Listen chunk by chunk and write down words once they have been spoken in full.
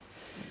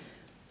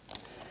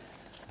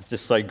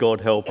Just say,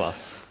 God help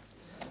us.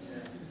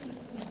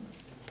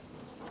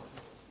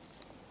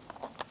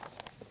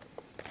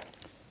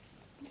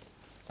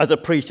 As a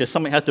preacher,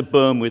 something has to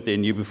burn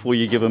within you before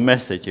you give a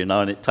message,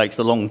 and it takes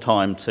a long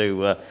time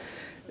to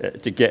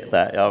get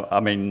that. I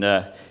mean,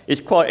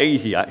 it's quite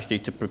easy, actually,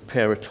 to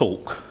prepare a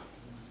talk.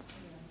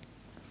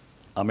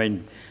 I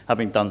mean,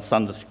 having done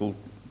Sunday school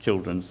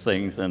children's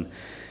things, and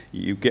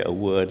you get a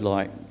word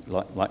like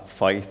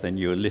faith, and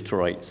you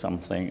alliterate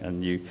something,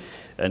 and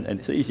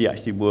it's easy to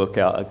actually work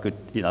out a good,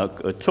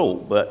 a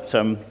talk. But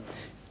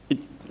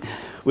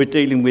we're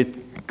dealing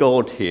with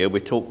God here.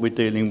 We're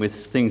dealing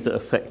with things that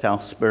affect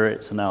our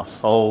spirits and our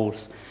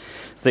souls,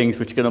 things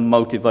which are going to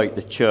motivate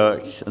the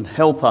church and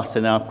help us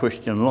in our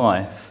Christian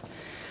life.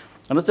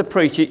 And as a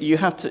preacher, you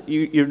have to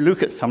you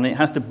look at something; it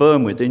has to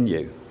burn within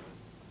you.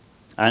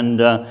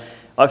 And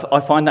I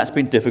find that's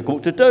been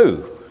difficult to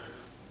do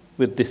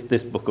with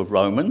this book of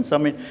Romans. I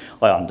mean,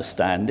 I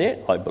understand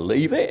it, I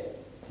believe it,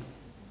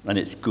 and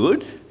it's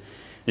good.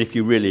 And if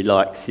you really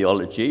like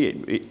theology,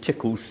 it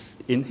tickles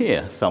in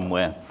here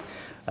somewhere.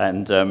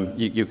 And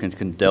you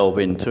can delve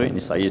into it and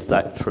you say, is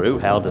that true?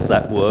 How does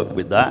that work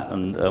with that?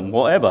 And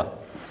whatever.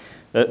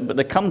 But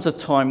there comes a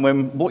time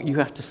when what you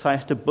have to say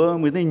has to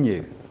burn within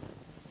you.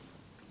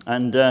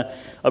 And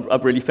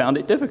I've really found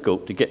it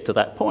difficult to get to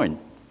that point.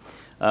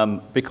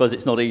 Because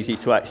it's not easy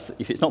to actually,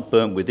 if it's not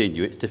burnt within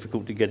you, it's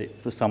difficult to get it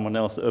for someone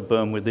else that are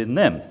burned within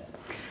them.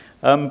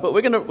 But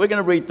we're going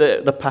to read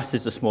the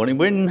passage this morning.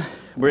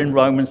 We're in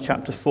Romans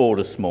chapter 4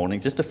 this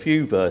morning, just a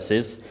few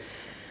verses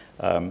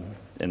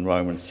in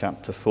Romans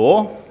chapter 4.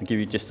 I'll give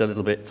you just a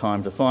little bit of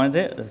time to find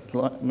it,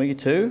 like me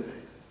too.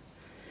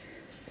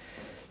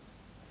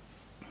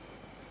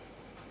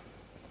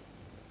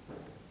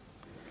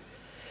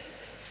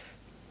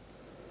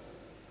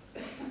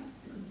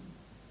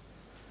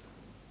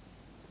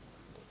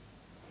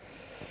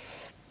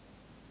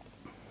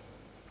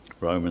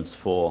 Romans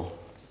 4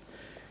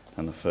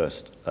 and the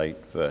first 8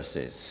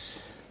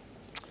 verses.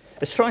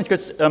 It's strange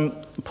because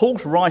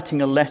Paul's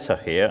writing a letter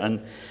here,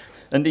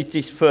 and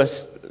this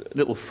first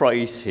little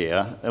phrase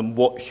here, and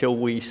what shall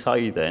we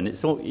say then?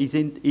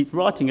 He's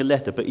writing a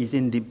letter, but he's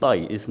in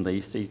debate, isn't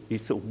he?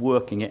 He's sort of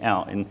working it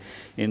out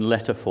in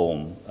letter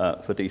form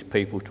for these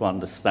people to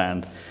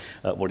understand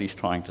what he's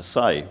trying to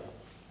say.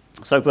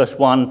 So verse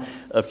 1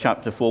 of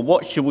chapter 4,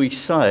 what shall we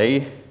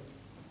say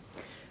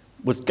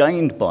was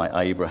gained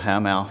by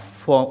Abraham, our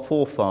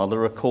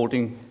forefather,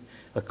 according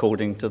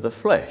to the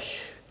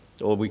flesh?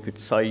 Or we could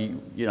say,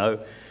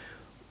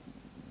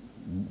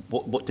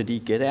 what did he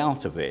get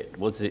out of it?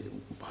 Was it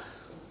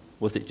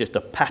just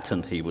a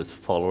pattern he was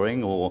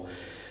following, or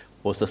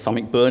was there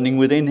something burning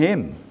within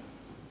him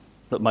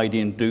that made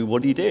him do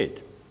what he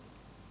did?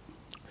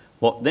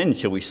 What then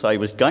shall we say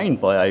was gained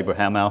by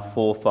Abraham, our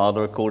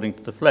forefather, according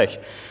to the flesh?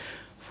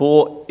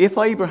 For if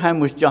Abraham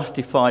was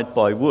justified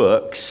by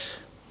works,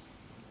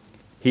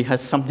 he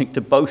has something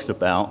to boast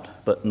about,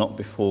 but not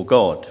before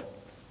God.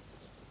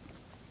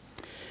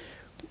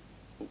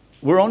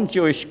 We're on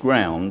Jewish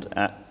ground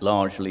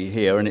largely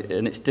here, and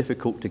it's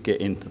difficult to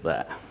get into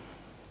that.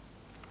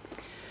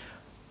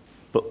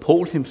 But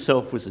Paul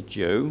himself was a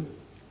Jew,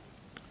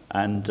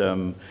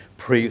 and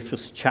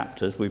previous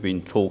chapters we've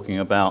been talking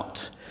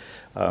about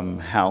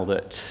how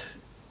that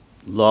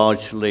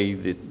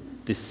largely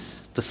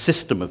the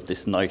system of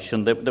this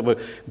nation, there were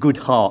good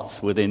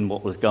hearts within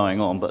what was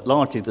going on, but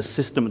largely the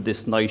system of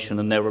this nation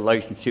and their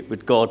relationship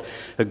with God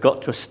had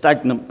got to a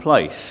stagnant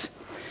place.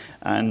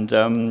 And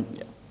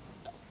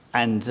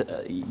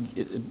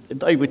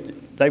they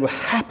were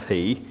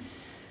happy,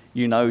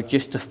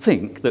 just to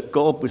think that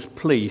God was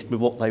pleased with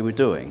what they were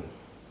doing.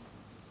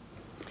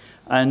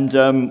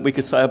 And we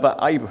could say about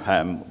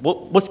Abraham,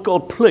 was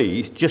God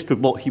pleased just with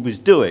what he was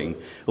doing,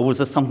 or was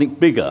there something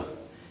bigger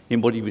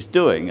in what he was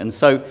doing? And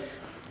so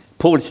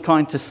Paul is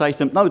trying to say to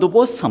them, no, there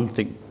was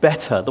something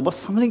better, there was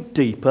something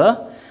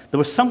deeper, there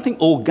was something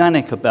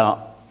organic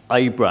about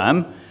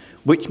Abraham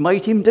which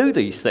made him do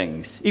these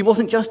things. He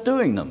wasn't just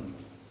doing them.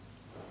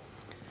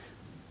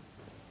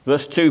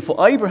 Verse 2, for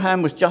if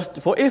Abraham was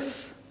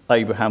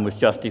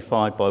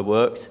justified by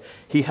works,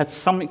 he had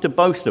something to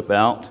boast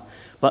about,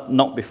 but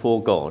not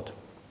before God.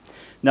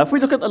 Now, if we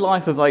look at the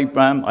life of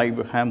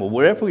Abraham, or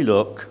wherever we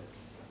look,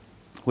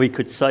 we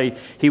could say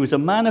he was a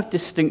man of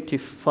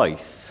distinctive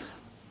faith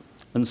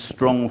and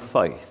strong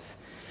faith.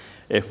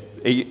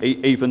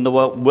 Even the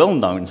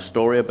well-known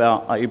story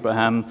about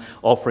Abraham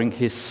offering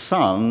his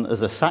son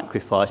as a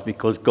sacrifice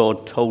because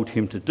God told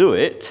him to do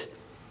it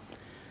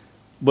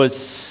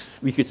was,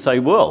 we could say,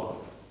 well,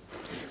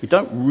 we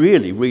don't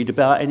really read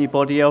about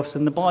anybody else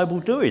in the Bible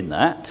doing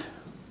that.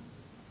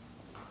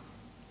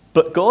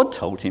 But God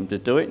told him to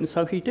do it, and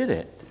so he did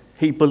it.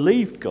 He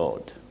believed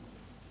God.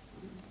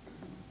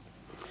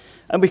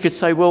 And we could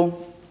say,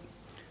 well,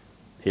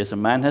 here's a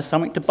man who has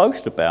something to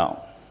boast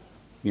about.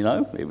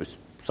 It was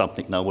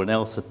something no one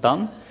else had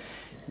done.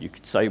 You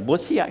could say,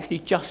 was he actually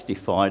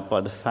justified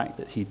by the fact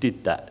that he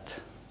did that?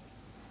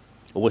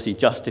 Or was he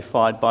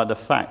justified by the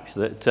fact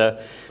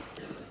that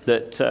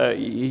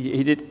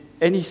he did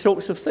any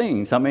sorts of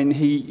things? I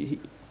mean,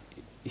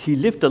 he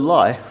lived a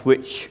life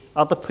which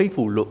other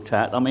people looked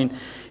at. I mean,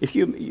 if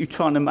you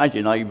try and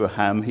imagine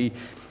Abraham,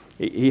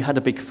 he had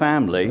a big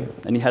family,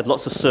 and he had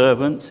lots of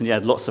servants, and he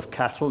had lots of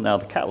cattle. Now,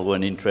 the cattle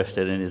weren't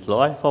interested in his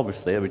life,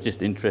 obviously, they were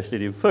just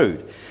interested in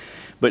food.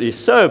 But his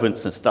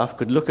servants and stuff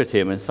could look at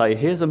him and say,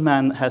 here's a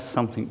man that has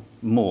something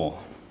more.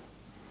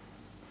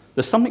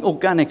 There's something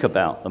organic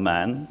about the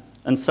man.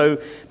 And so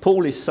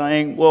Paul is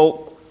saying,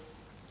 well,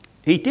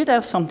 he did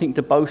have something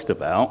to boast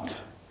about,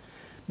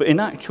 but in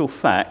actual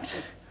fact,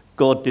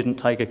 God didn't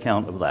take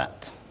account of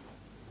that.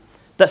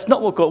 That's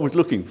not what God was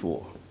looking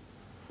for.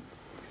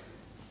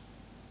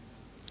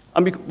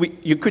 I mean,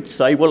 you could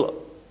say, well,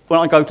 when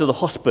I go to the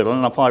hospital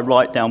and if I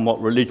write down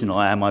what religion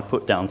I am, I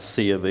put down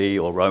C of E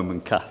or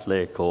Roman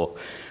Catholic or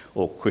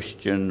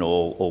Christian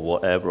or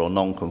whatever, or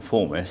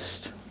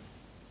nonconformist.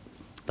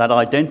 That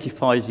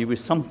identifies you with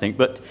something,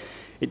 but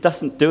it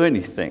doesn't do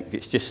anything.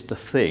 It's just a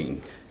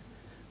thing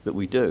that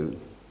we do.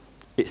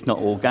 It's not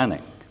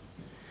organic.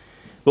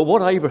 But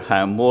what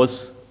Abraham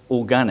was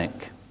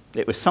organic.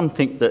 It was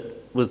something that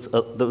was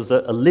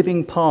a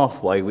living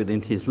pathway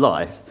within his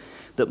life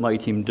that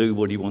made him do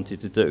what he wanted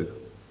to do.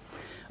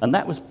 And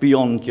that was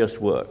beyond just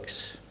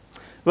works.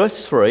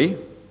 Verse 3,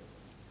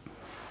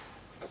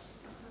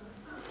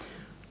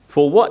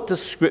 for what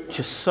does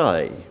Scripture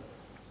say?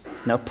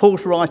 Now,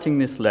 Paul's writing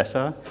this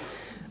letter,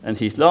 and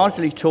he's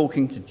largely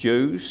talking to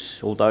Jews,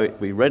 although it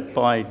be read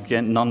by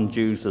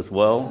non-Jews as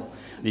well.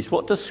 And he's,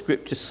 what does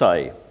Scripture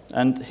say?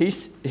 And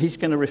he's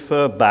going to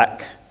refer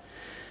back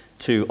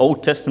to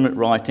Old Testament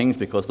writings,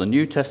 because the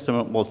New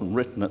Testament wasn't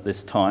written at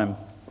this time.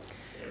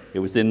 It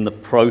was in the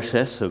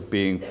process of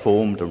being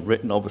formed and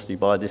written, obviously,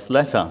 by this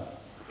letter.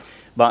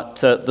 But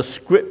the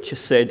Scripture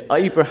said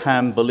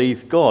Abraham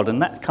believed God,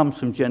 and that comes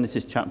from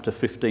Genesis chapter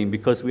 15,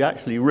 because we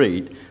actually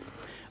read,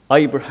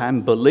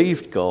 Abraham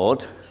believed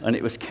God, and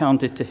it was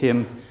counted to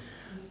him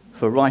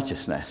for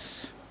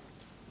righteousness.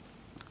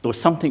 There was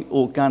something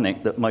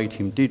organic that made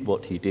him did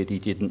what he did. He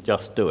didn't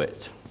just do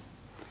it.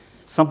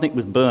 Something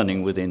was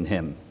burning within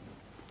him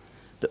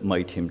that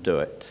made him do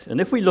it.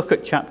 And if we look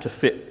at chapter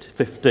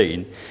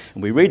 15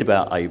 and we read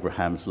about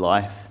Abraham's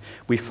life,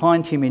 we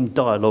find him in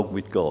dialogue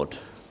with God.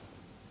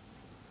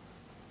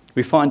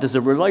 We find there's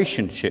a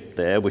relationship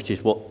there, which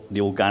is what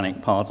the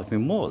organic part of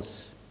him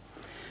was.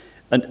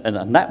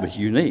 And that was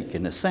unique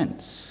in a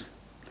sense.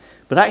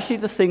 But actually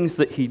the things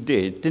that he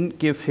did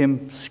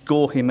didn't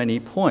score him any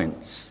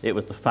points. It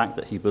was the fact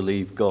that he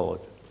believed God.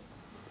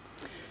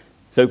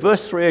 So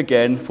verse 3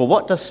 again, for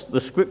what does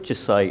the Scripture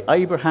say?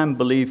 Abraham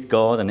believed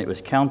God, and it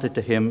was counted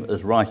to him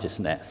as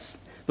righteousness.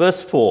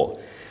 Verse 4,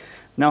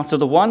 now to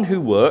the one who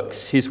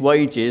works, his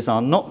wages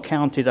are not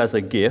counted as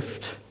a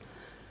gift,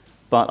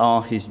 but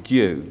are his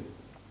due.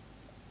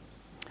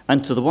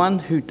 And to the one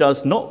who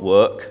does not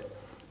work,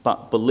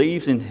 but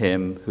believes in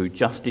him who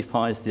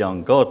justifies the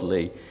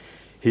ungodly,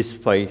 his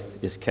faith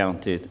is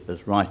counted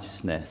as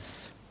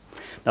righteousness.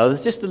 Now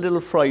there's just a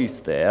little phrase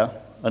there,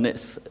 and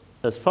it's,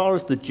 as far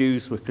as the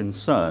Jews were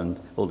concerned,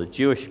 or the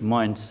Jewish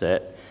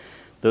mindset,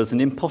 there was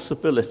an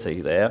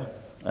impossibility there,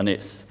 and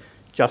it's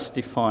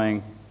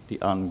justifying the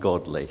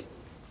ungodly.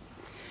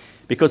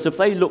 Because if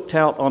they looked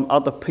out on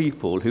other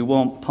people who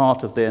weren't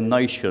part of their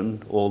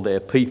nation or their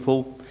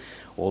people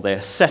or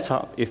their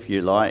setup, if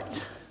you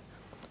liked,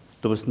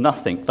 there was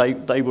nothing.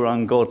 They were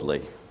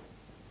ungodly.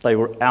 They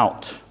were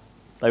out.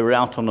 They were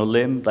out on a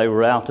limb. They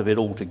were out of it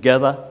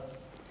altogether.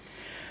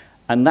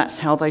 And that's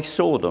how they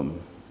saw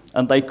them.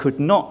 And they could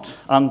not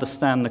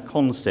understand the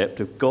concept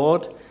of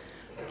God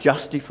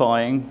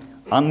justifying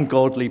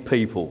ungodly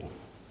people.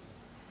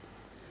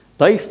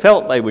 They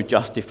felt they were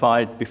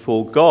justified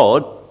before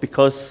God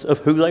because of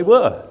who they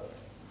were.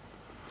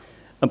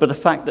 But the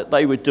fact that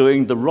they were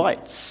doing the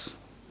rights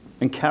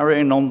and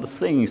carrying on the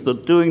things,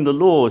 doing the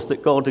laws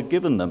that God had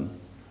given them,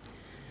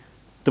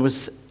 there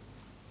was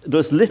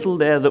little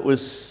there that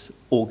was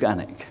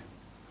organic.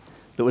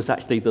 There was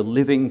actually the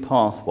living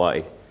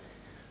pathway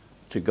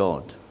to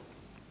God.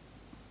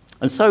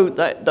 And so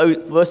those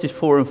verses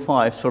 4 and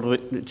 5, sort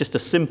of just a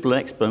simple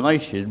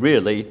explanation,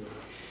 really.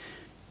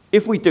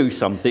 If we do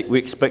something, we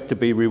expect to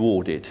be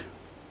rewarded.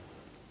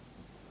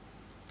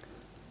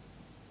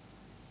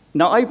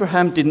 Now,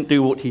 Abraham didn't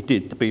do what he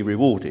did to be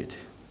rewarded.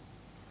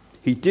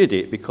 He did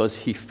it because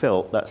he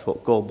felt that's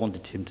what God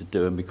wanted him to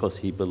do, and because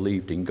he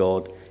believed in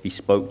God, he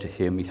spoke to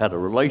him, he had a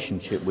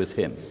relationship with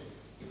him.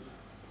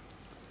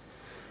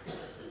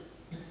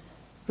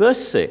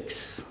 Verse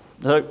 6.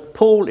 So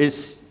Paul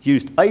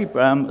used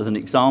Abraham as an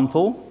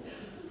example,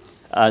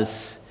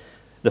 as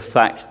the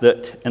fact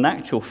that, in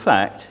actual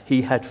fact,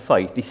 he had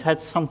faith. He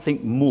had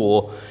something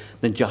more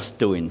than just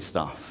doing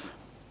stuff.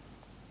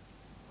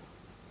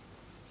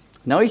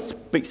 Now he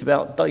speaks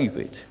about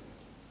David.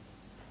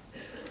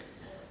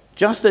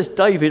 Just as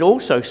David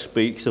also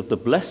speaks of the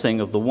blessing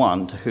of the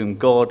one to whom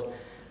God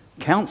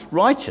counts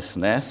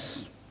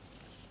righteousness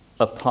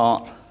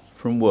apart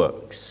from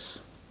works.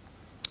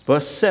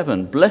 Verse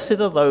 7,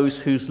 blessed are those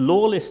whose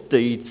lawless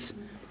deeds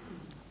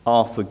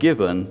are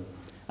forgiven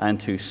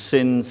and whose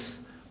sins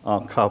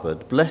are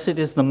covered. Blessed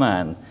is the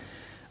man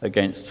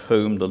against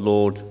whom the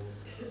Lord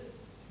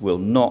will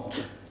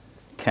not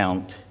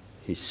count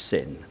his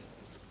sin.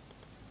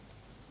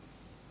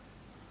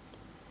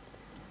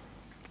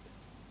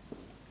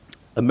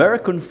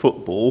 American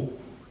football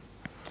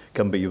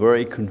can be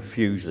very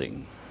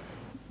confusing.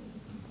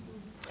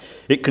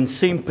 It can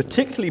seem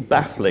particularly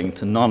baffling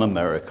to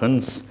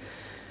non-Americans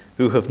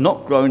who have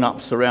not grown up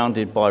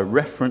surrounded by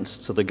reference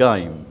to the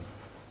game.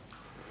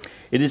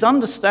 It is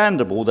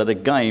understandable that a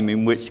game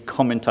in which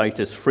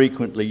commentators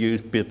frequently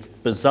use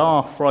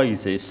bizarre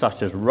phrases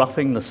such as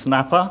roughing the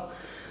snapper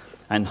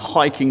and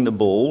hiking the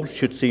ball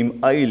should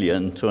seem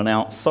alien to an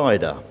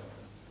outsider.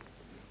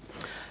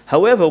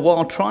 However,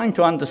 while trying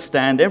to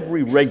understand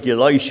every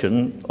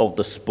regulation of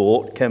the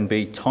sport can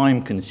be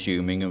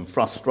time-consuming and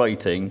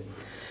frustrating,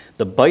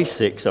 the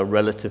basics are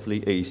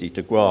relatively easy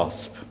to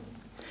grasp.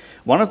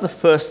 One of the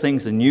first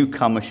things a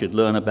newcomer should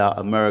learn about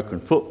American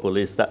football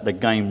is that the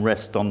game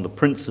rests on the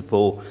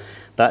principle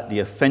that the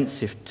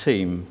offensive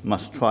team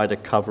must try to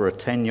cover a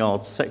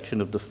 10-yard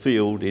section of the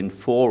field in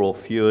 4 or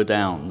fewer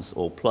downs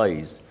or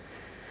plays.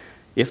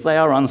 If they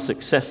are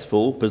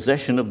unsuccessful,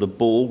 possession of the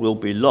ball will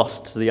be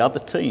lost to the other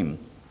team.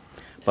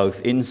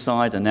 Both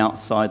inside and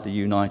outside the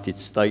United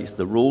States,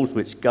 the rules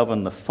which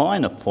govern the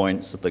finer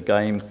points of the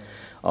game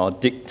are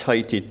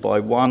dictated by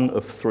one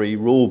of 3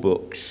 rule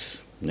books.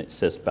 And it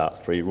says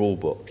about 3 rule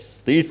books.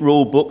 These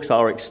rule books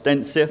are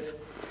extensive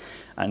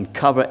and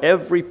cover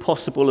every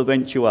possible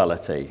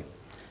eventuality.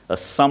 A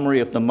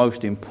summary of the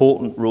most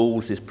important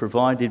rules is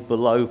provided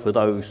below for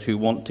those who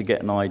want to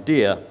get an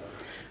idea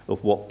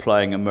of what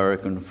playing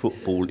American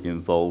football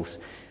involves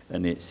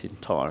in its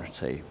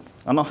entirety.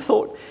 And I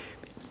thought,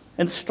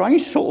 in a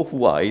strange sort of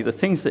way, the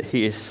things that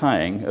he is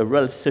saying are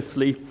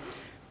relatively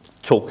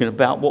talking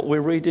about what we're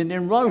reading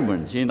in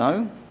Romans, you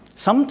know.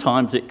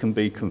 Sometimes it can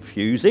be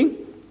confusing.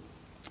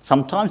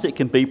 Sometimes it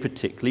can be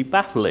particularly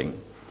baffling.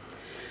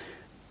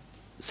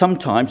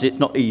 Sometimes it's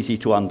not easy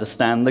to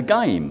understand the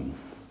game.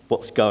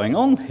 What's going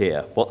on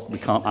here? We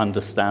can't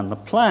understand the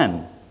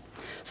plan.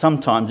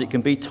 Sometimes it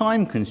can be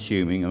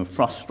time-consuming and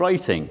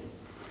frustrating.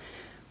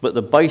 But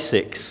the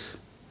basics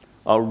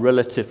are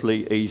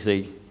relatively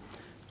easy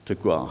to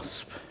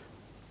grasp.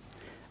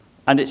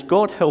 And it's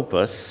God help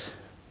us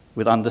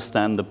with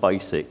understand the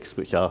basics,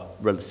 which are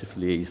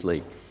relatively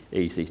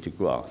easy to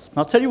grasp. And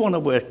I'll tell you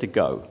where to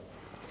go.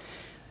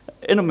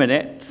 In a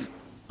minute,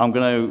 I'm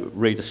going to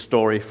read a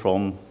story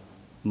from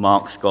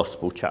Mark's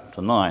Gospel,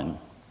 chapter 9.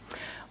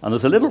 And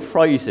there's a little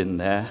phrase in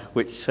there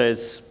which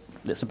says,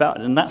 this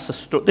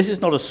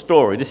is not a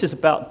story, this is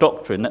about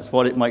doctrine. That's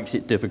why it makes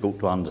it difficult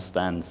to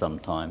understand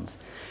sometimes.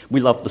 We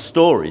love the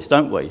stories,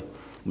 don't we?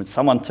 When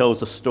someone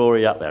tells a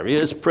story up, their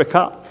ears prick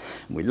up,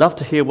 and we love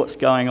to hear what's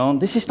going on.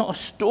 This is not a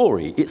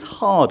story, it's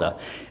harder.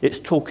 It's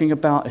talking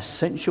about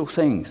essential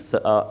things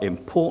that are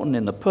important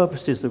in the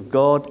purposes of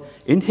God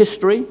in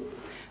history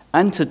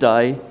and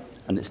today,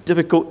 and it's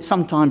difficult,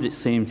 sometimes it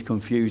seems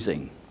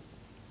confusing.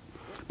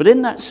 But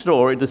in that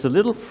story, there's a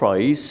little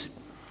phrase,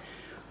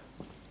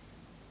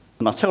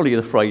 and I'll tell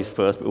you the phrase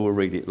first, but we'll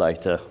read it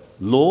later.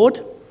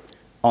 Lord,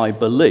 I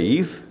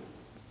believe,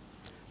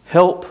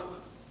 help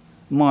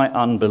my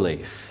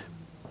unbelief.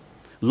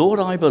 Lord,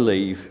 I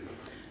believe,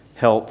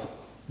 help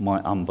my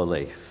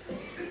unbelief.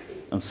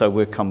 And so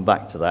we'll come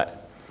back to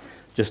that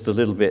just a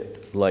little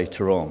bit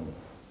later on.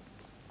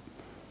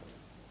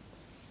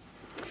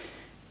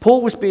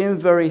 Paul was being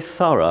very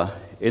thorough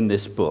in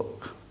this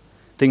book.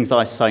 Things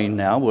I say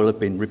now will have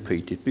been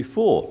repeated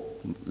before,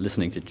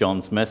 listening to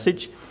John's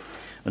message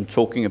and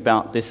talking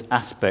about this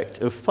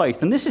aspect of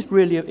faith. And it's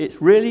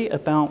really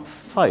about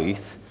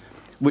faith,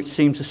 which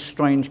seems a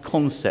strange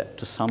concept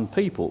to some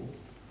people.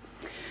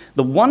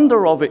 The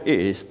wonder of it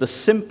is, the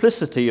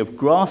simplicity of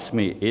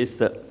grasping it is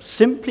that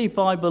simply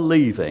by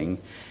believing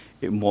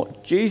in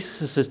what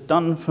Jesus has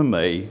done for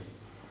me,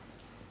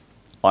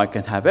 I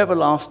can have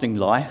everlasting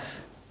life.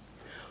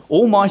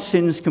 All my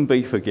sins can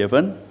be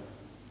forgiven.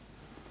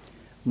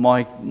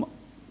 My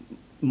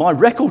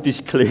record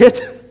is cleared.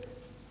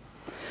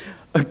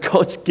 And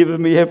God's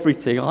given me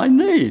everything I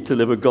need to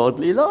live a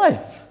godly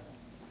life.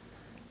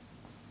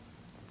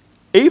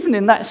 Even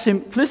in that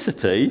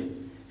simplicity,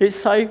 it's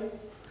say,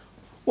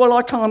 well,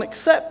 I can't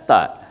accept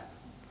that.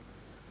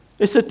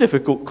 It's a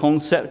difficult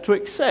concept to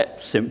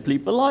accept simply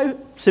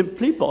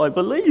by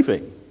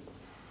believing.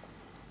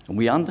 And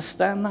we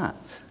understand that.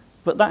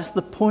 But that's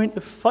the point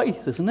of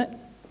faith, isn't it?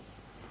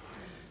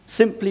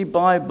 Simply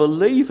by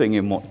believing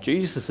in what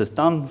Jesus has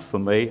done for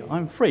me,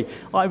 I'm free.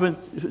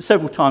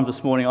 Several times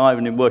this morning,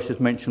 Ivan in worship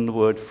mentioned the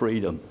word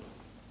freedom.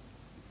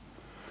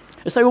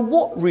 I say, well,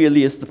 what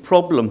really is the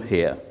problem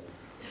here?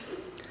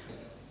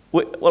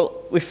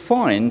 We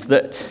find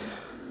that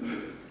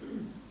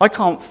I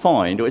can't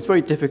find, or it's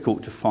very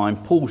difficult to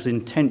find, Paul's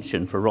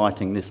intention for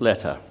writing this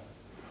letter.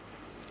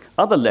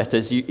 Other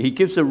letters, he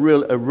gives a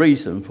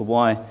reason for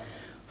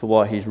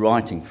why he's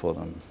writing for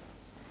them.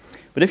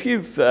 But if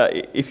you've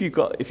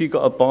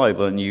got a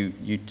Bible and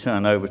you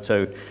turn over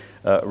to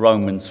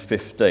Romans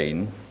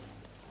 15,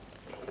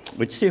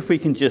 we'd see if we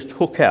can just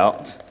hook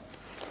out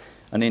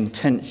an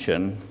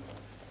intention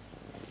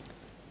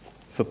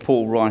for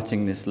Paul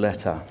writing this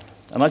letter.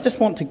 And I just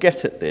want to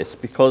get at this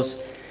because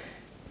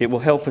it will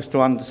help us to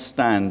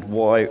understand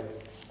why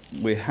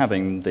we're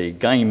having the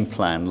game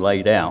plan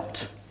laid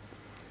out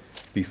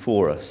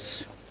before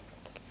us.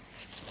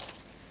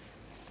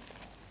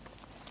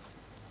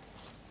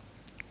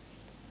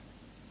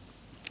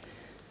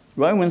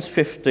 Romans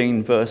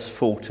 15 verse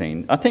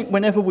 14. I think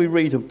whenever we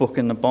read a book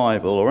in the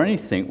Bible or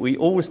anything, we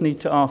always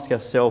need to ask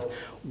ourselves,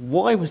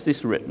 why was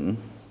this written?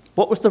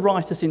 What was the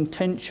writer's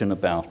intention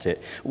about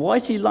it? Why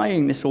is he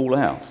laying this all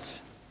out?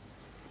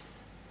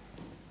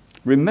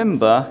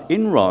 Remember,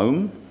 in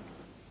Rome,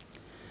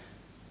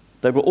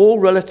 they were all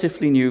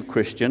relatively new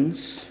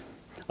Christians,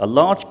 a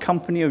large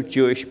company of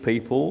Jewish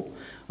people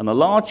and a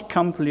large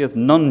company of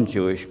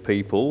non-Jewish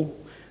people,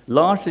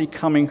 largely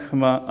coming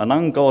from an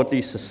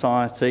ungodly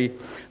society.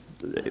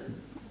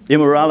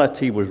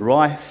 Immorality was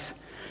rife,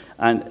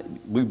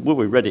 and we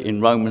read it in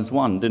Romans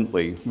 1, didn't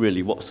we?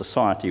 Really, what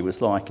society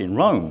was like in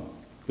Rome.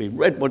 We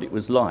read what it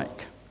was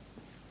like.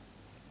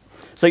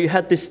 So you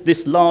had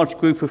this large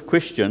group of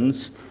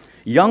Christians,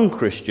 young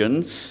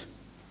Christians.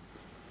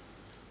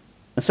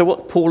 And so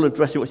what Paul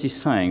addresses, what he's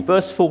saying,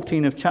 verse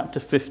 14 of chapter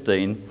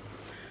 15,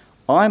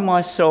 I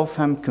myself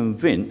am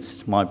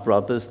convinced, my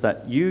brothers,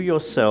 that you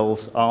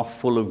yourselves are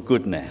full of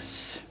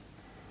goodness.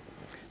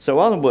 So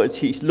in other words,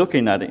 he's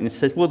looking at it and he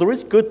says, well, there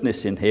is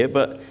goodness in here,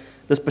 but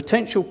there's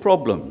potential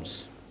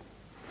problems.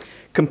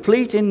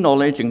 Complete in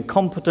knowledge and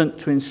competent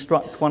to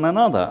instruct one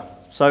another.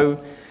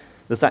 So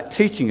there's that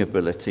teaching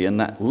ability and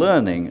that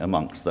learning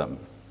amongst them.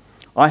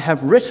 I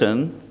have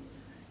written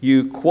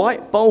you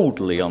quite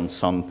boldly on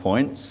some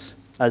points,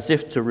 as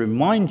if to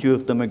remind you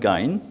of them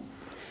again,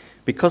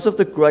 because of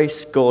the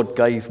grace God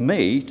gave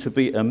me to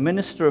be a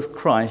minister of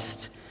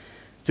Christ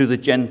to the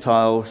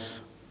Gentiles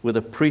with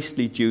a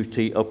priestly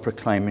duty of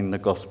proclaiming the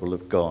gospel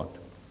of God.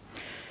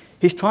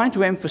 He's trying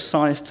to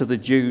emphasize to the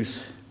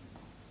Jews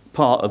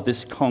part of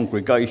this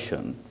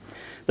congregation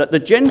that the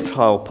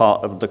Gentile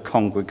part of the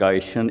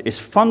congregation is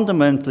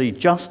fundamentally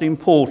just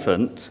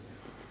important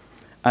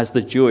as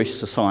the Jewish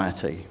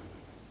society.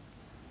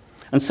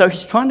 And so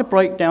he's trying to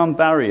break down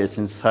barriers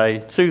and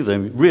say to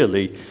them,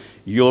 really,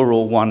 you're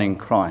all one in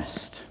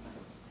Christ.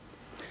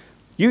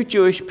 You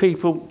Jewish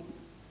people,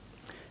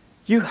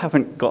 you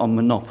haven't got a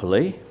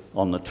monopoly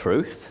on the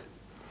truth.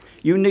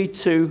 You need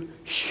to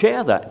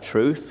share that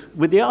truth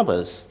with the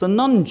others, the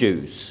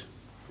non-Jews.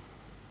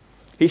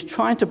 He's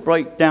trying to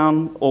break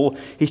down, or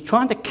he's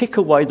trying to kick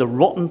away the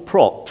rotten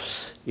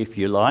props, if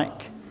you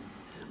like,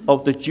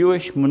 of the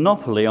Jewish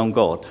monopoly on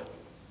God.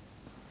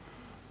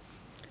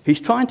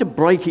 He's trying to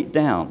break it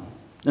down.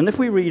 And if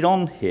we read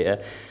on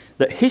here,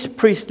 that his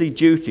priestly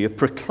duty of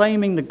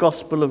proclaiming the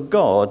gospel of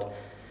God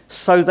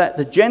so that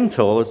the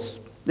Gentiles,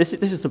 this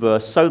is the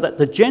verse, so that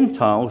the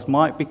Gentiles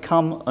might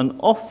become an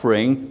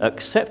offering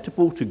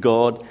acceptable to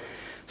God,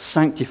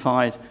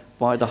 sanctified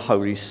by the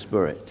Holy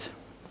Spirit.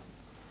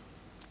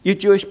 You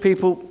Jewish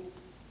people,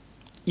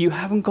 you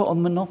haven't got a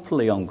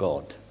monopoly on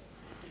God.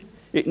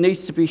 It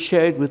needs to be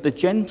shared with the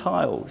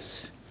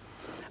Gentiles.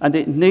 And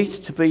it needs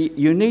to be,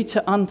 you need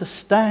to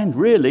understand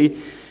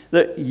really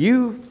that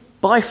you,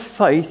 by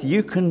faith,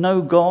 you can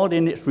know God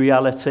in its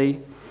reality.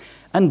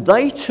 And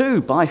they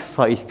too, by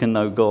faith, can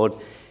know God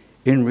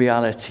in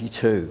reality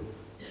too.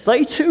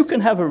 They too can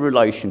have a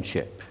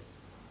relationship.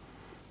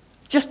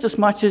 Just as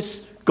much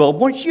as God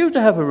wants you to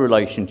have a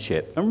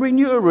relationship and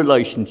renew a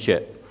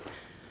relationship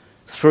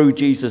through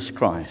Jesus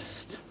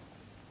Christ.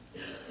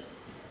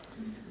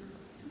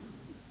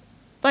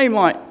 They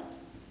might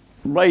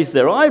raise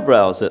their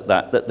eyebrows at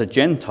that the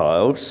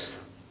Gentiles,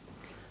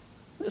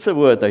 it's a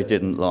word they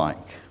didn't like,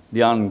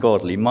 the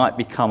ungodly, might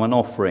become an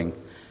offering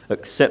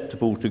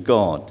acceptable to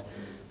God,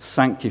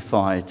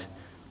 sanctified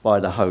by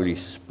the Holy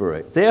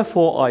Spirit.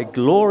 Therefore, I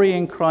glory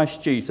in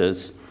Christ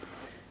Jesus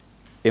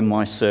in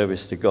my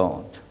service to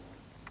God.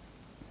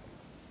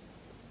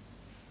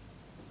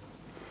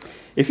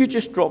 If you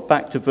just drop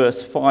back to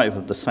verse 5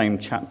 of the same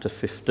chapter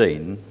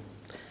 15,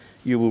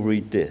 you will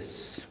read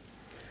this.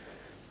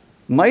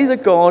 May the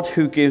God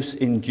who gives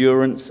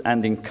endurance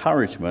and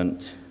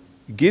encouragement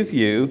give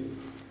you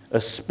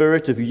a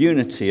spirit of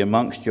unity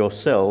amongst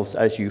yourselves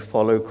as you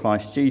follow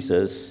Christ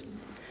Jesus,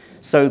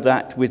 so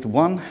that with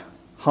one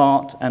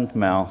heart and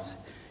mouth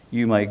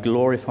you may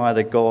glorify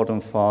the God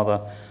and Father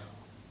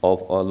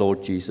of our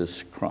Lord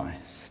Jesus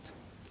Christ.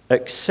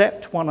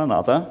 Accept one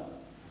another,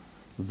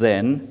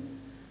 then,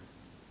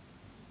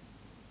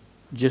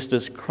 just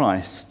as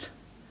Christ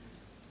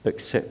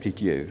accepted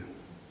you,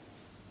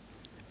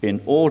 in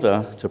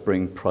order to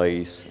bring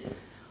praise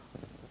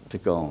to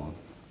God.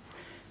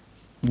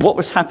 What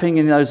was happening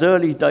in those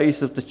early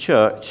days of the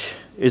church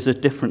is a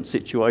different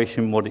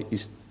situation. What it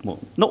is, well,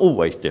 not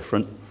always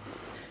different,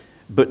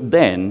 but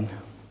then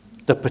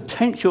the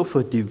potential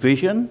for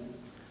division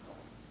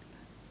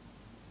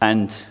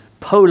and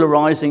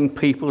polarizing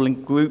people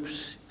in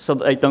groups so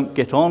that they don't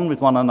get on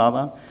with one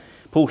another.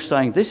 Paul's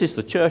saying this is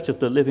the church of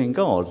the living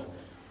God,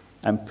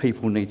 and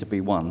people need to be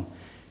one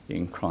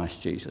in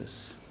Christ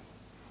Jesus.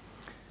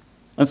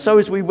 And so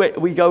as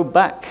we go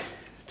back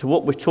to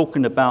what we're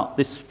talking about,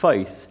 this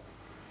faith,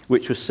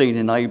 which was seen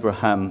in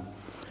Abraham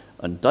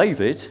and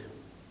David,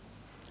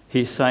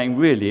 he's saying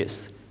really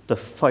it's the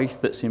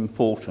faith that's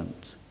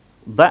important.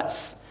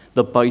 That's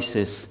the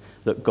basis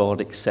that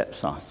God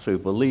accepts us, through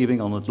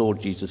believing on the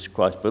Lord Jesus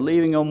Christ,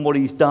 believing on what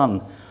he's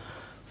done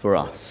for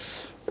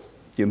us,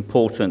 the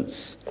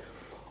importance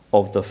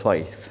of the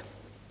faith.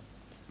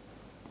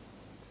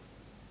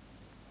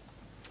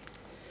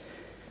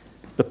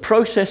 The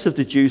process of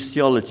the Jews'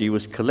 theology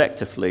was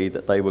collectively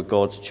that they were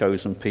God's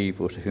chosen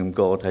people to whom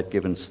God had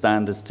given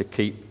standards to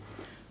keep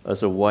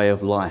as a way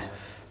of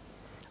life.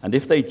 And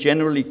if they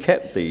generally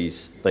kept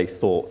these, they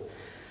thought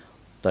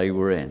they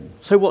were in.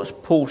 So what's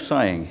Paul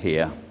saying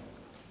here?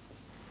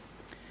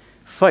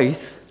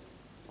 Faith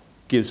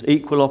gives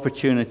equal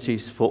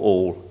opportunities for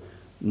all,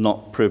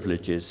 not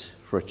privileges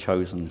for a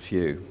chosen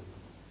few.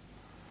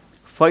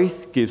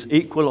 Faith gives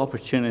equal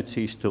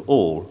opportunities to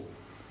all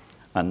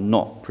and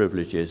not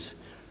privileges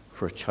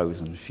for a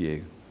chosen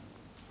few.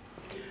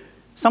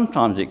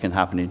 Sometimes it can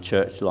happen in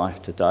church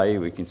life today.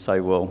 We can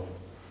say, well,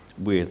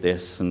 we're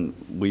this, and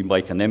we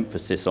make an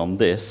emphasis on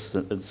this,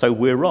 and so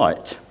we're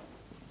right.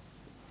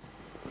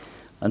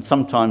 And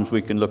sometimes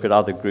we can look at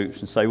other groups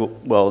and say,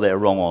 well, they're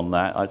wrong on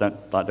that. I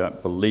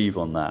don't believe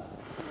on that.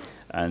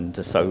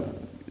 And so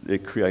they're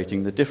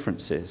creating the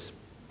differences.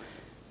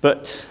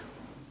 But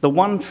the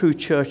one true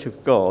church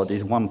of God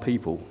is one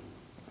people,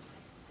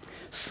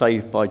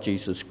 saved by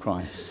Jesus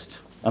Christ.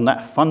 And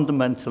that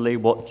fundamentally,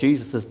 what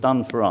Jesus has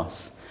done for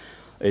us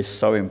is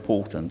so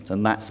important,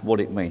 and that's what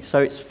it means. So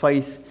it's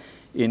faith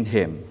in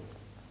him.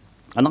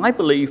 And I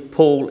believe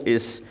Paul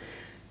is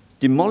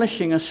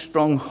demolishing a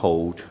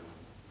stronghold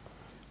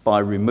by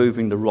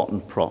removing the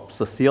rotten props,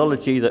 the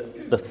theology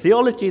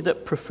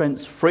that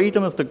prevents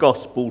freedom of the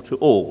gospel to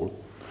all.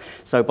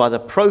 So by the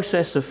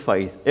process of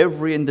faith,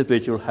 every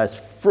individual has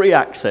free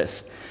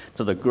access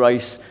to the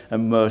grace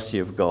and mercy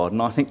of God.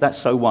 And I think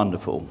that's so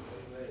wonderful.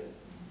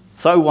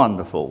 So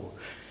wonderful.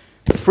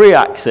 Free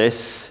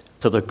access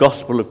to the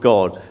gospel of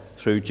God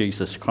through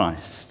Jesus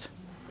Christ.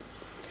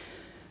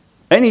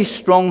 Any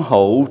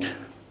stronghold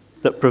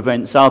that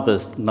prevents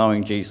others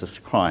knowing Jesus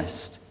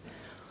Christ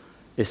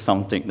is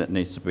something that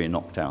needs to be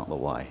knocked out of the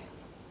way.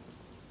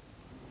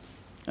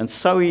 And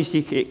so easy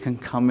it can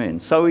come in,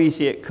 so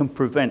easy it can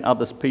prevent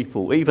others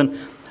people, even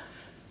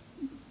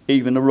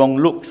the wrong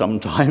look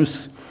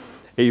sometimes,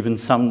 even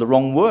the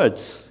wrong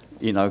words,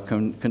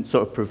 can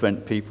sort of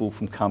prevent people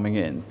from coming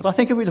in. But I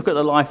think if we look at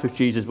the life of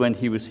Jesus when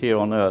he was here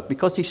on earth,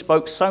 because he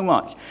spoke so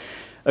much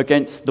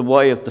against the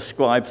way of the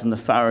scribes and the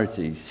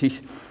Pharisees,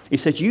 he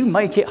said, you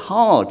make it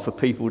hard for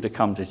people to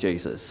come to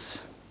Jesus.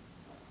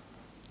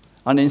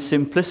 And in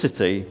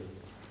simplicity,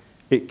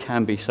 it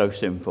can be so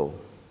simple.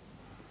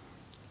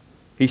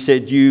 He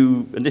said,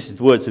 and this is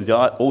the words of the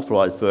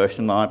authorized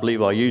version, I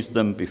believe I used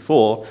them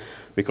before,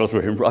 because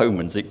we're in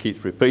Romans, it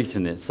keeps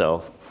repeating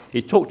itself.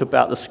 He talked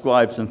about the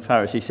scribes and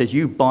Pharisees. He says,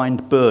 you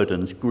bind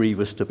burdens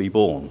grievous to be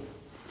borne.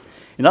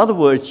 In other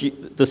words,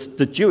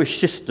 the Jewish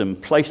system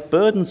placed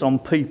burdens on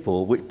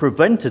people which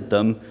prevented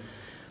them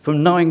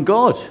from knowing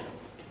God,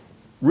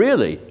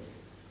 really,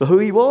 for who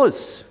he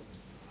was.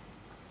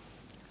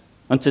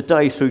 And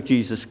today, through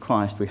Jesus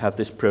Christ, we have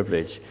this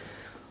privilege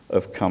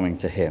of coming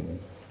to him.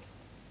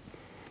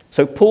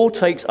 So Paul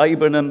takes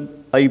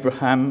Abraham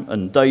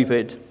and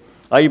David,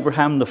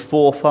 Abraham the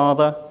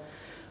forefather,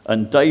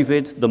 and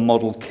David the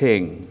model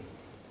king.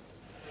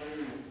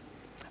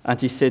 And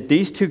he said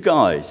these two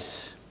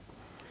guys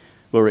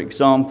were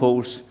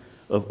examples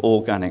of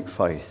organic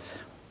faith,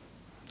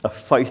 a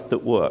faith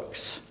that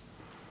works,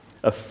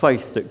 a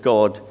faith that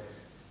God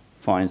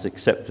finds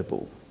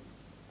acceptable.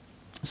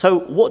 So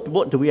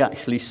what do we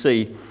actually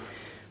see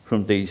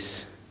from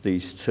these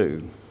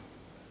two?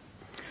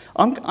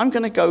 I'm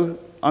going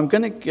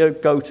to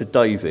go to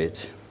David,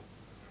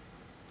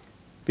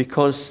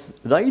 because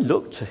they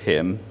looked to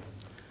him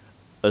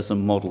as a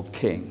model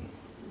king.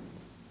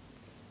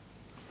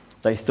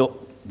 They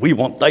thought, we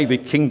want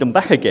David's kingdom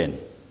back again.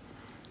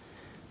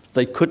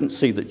 They couldn't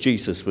see that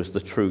Jesus was the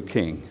true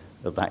king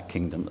of that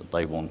kingdom that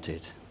they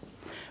wanted.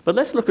 But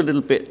let's look a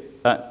little bit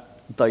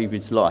at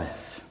David's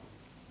life.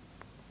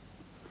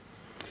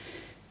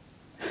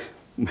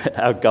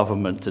 Our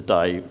government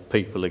today,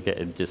 people are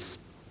getting just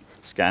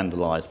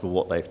scandalized for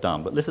what they've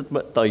done. But listen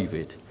about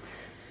David.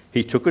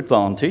 He took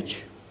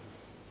advantage.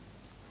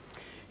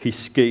 He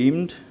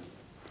schemed.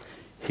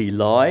 He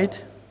lied.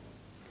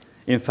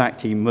 In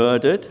fact, he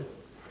murdered.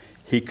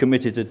 He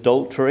committed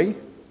adultery.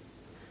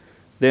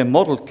 Their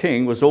model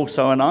king was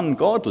also an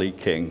ungodly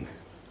king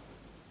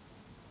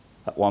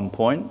at one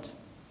point.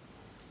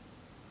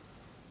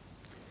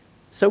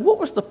 So what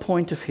was the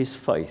point of his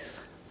faith?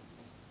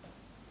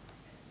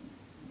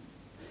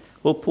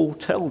 Well, Paul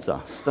tells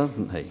us,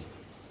 doesn't he?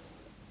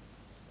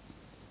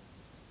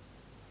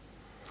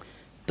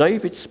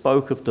 David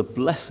spoke of the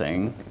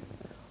blessing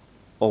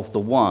of the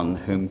one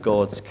whom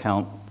God's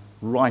count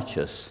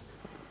righteous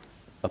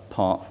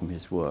apart from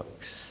his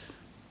works.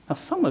 Now,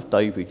 some of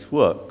David's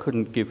work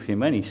couldn't give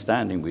him any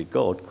standing with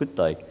God, could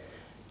they?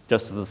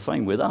 Just the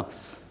same with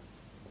us.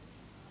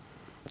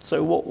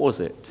 So what was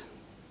it?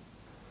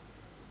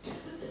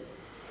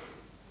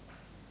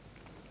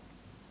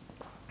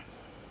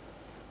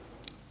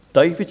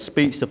 David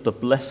speaks of the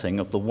blessing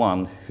of the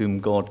one whom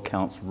God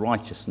counts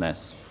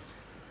righteousness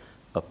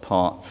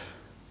apart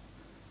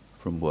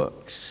from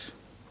works.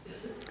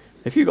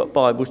 If you've got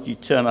Bibles, you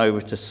turn over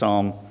to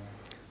Psalm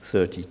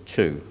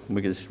 32.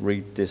 We're going to just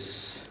read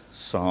this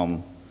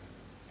psalm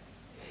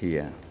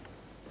here.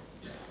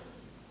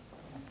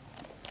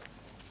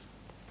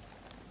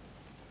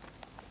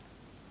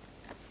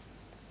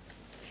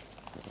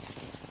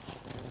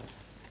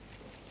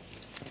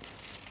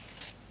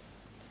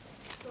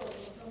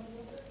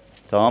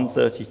 Psalm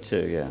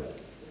 32, yeah.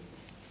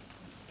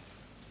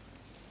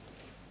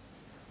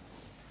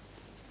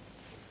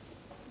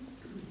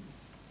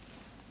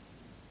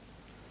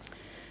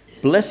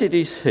 Blessed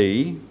is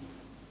he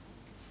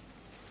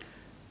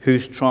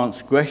whose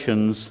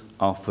transgressions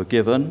are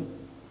forgiven,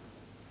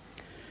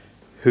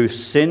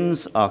 whose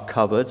sins are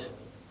covered.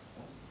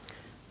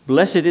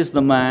 Blessed is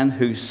the man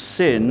whose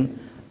sin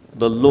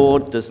the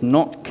Lord does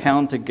not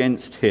count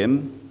against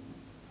him,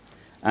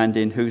 and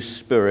in whose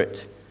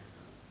spirit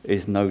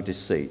is no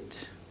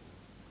deceit.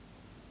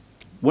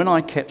 When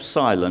I kept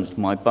silent,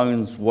 my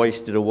bones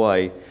wasted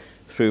away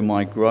through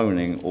my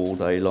groaning all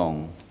day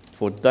long.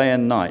 For day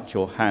and night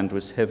your hand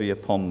was heavy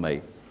upon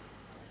me.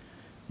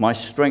 My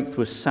strength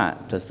was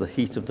sapped as the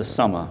heat of the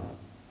summer.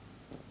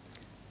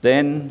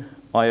 Then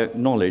I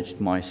acknowledged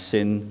my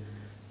sin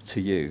to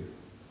you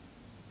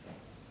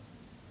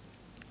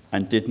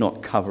and did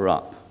not cover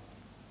up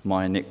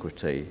my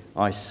iniquity.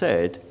 I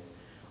said,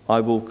 I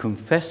will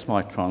confess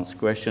my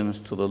transgressions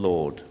to the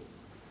Lord.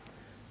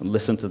 And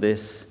listen to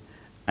this,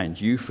 and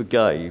you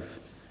forgave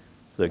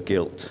the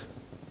guilt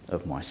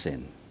of my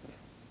sin.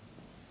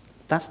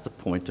 That's the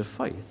point of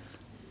faith.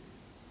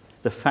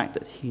 The fact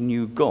that he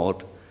knew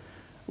God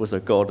was a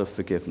God of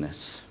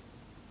forgiveness,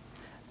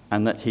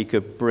 and that he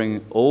could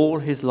bring all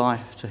his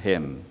life to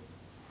him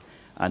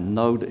and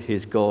know that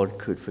his God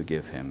could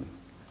forgive him.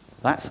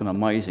 That's an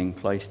amazing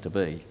place to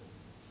be.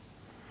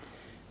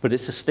 But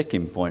it's a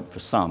sticking point for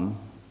some,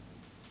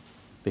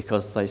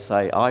 because they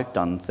say, I've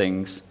done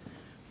things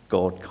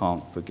God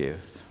can't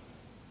forgive.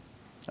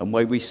 And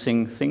when we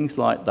sing things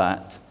like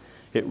that,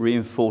 it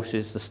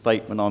reinforces the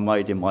statement I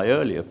made in my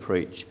earlier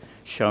preach,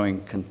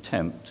 showing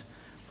contempt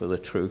for the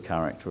true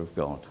character of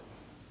God.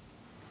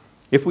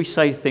 If we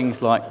say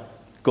things like,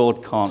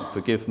 God can't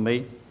forgive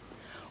me,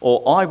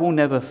 or I will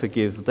never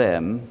forgive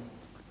them,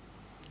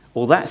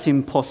 or that's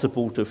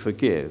impossible to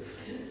forgive,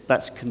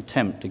 that's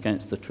contempt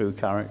against the true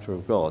character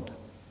of God.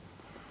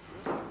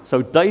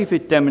 So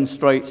David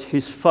demonstrates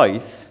his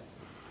faith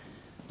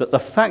that the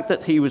fact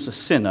that he was a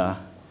sinner,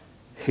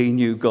 he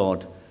knew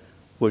God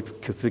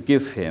could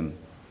forgive him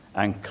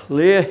and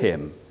clear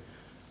him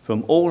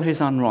from all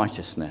his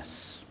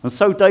unrighteousness. And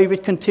so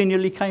David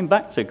continually came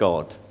back to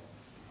God.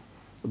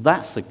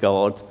 That's a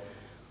God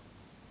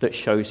that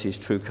shows his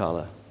true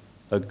colour,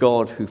 a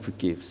God who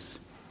forgives.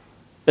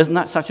 Isn't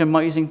that such an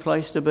amazing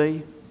place to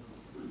be?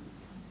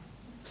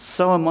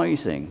 So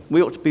amazing.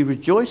 We ought to be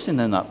rejoicing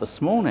in that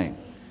this morning.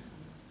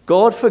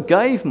 God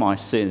forgave my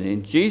sin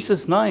in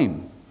Jesus'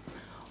 name.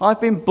 I've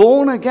been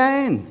born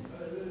again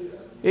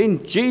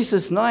in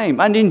Jesus' name.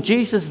 And in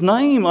Jesus'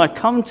 name I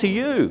come to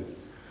you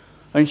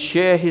and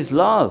share his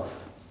love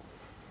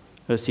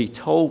as he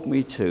told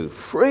me to.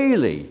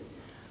 Freely,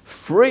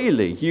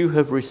 freely you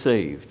have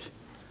received.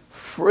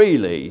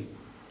 Freely,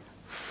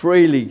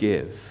 freely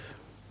give.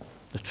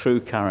 The true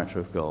character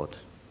of God.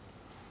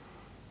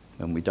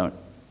 And we don't,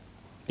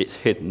 it's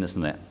hidden,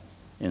 isn't it,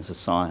 in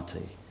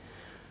society.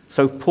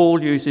 So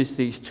Paul uses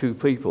these two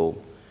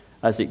people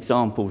as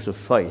examples of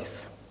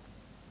faith.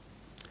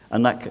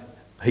 And that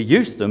he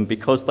used them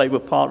because they were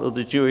part of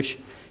the Jewish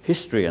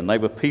history and they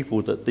were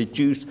people that the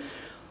Jews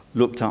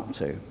looked up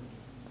to.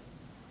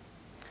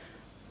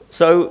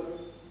 So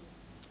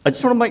I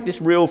just want to make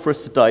this real for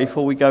us today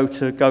before we go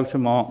to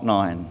Mark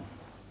 9.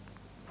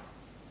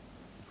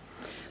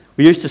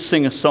 We used to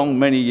sing a song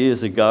many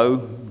years ago,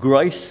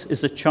 Grace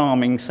is a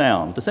Charming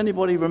Sound. Does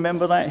anybody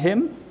remember that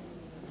hymn?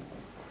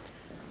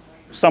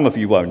 Some of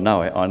you won't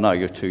know it, I know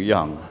you're too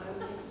young.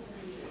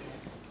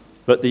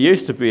 But there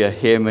used to be a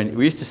hymn, and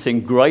we used to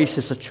sing, Grace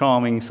is a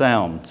Charming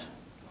Sound.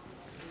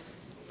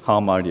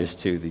 Harmonious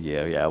to the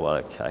year, yeah, well,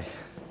 okay.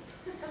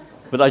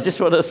 But I just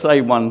want to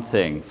say one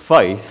thing.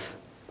 Faith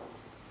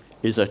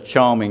is a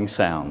charming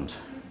sound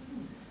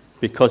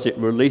because it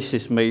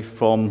releases me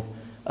from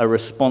a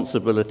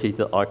responsibility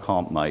that I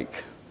can't make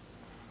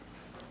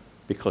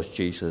because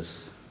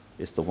Jesus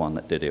is the one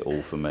that did it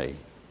all for me.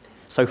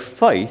 So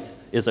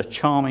faith is a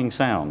charming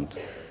sound.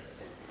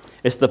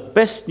 It's the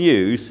best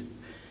news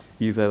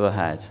you've ever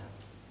had.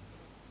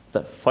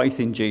 That faith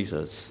in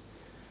Jesus,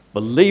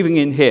 believing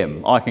in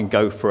him, I can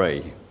go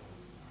free.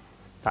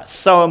 That's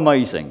so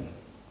amazing.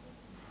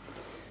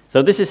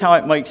 So this is how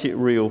it makes it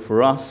real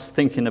for us,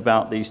 thinking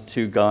about these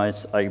two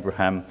guys,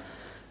 Abraham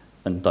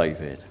and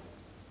David.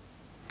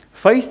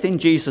 Faith in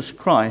Jesus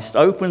Christ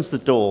opens the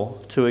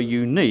door to a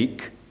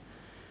unique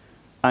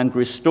and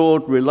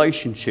restored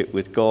relationship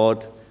with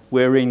God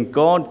wherein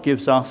God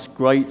gives us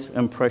great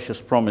and precious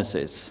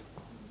promises.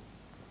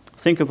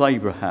 Think of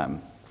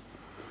Abraham.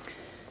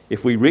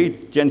 If we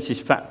read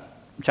Genesis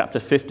chapter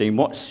 15,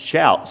 what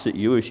shouts at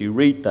you as you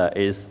read that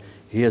is,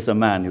 here's a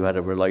man who had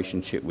a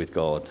relationship with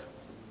God.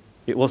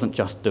 It wasn't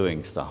just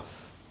doing stuff.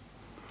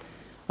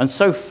 And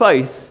so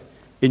faith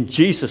in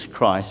Jesus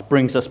Christ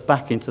brings us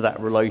back into that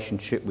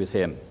relationship with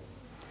him.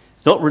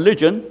 It's not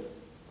religion.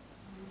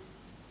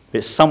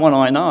 It's someone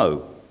I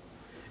know.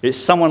 It's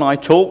someone I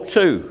talk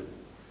to.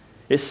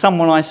 It's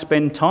someone I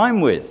spend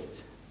time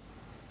with.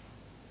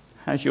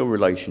 How's your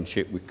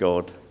relationship with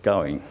God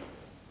going?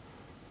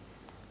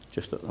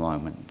 Just at the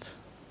moment.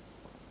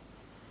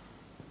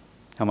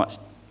 How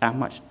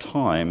much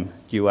time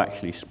do you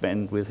actually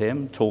spend with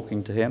him,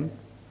 talking to him?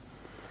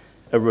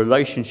 A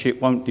relationship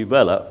won't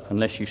develop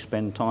unless you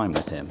spend time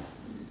with him.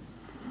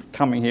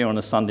 Coming here on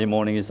a Sunday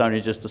morning is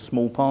only just a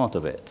small part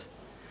of it.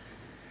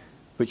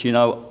 But you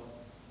know,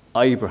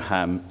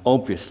 Abraham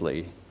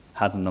obviously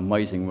had an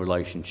amazing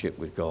relationship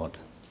with God,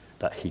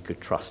 that he could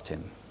trust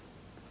him.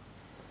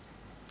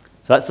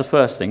 So that's the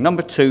first thing.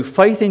 Number two,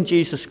 faith in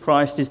Jesus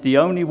Christ is the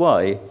only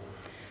way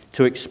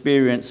to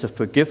experience a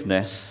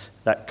forgiveness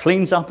that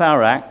cleans up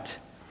our act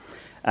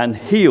and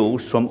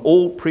heals from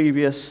all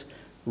previous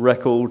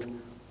record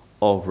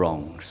of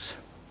wrongs.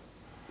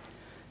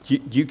 Do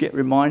you get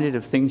reminded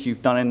of things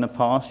you've done in the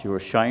past? You're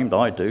ashamed.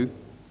 I do.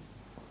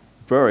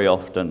 Very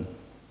often.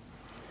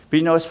 But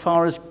you know, as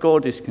far as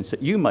God is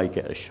concerned, you may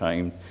get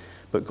ashamed,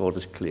 but God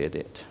has cleared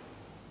it.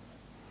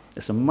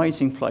 It's an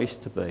amazing place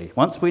to be.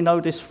 Once we know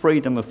this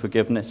freedom of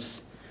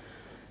forgiveness,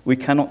 we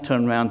cannot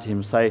turn around to him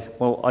and say,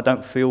 well, I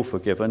don't feel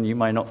forgiven. You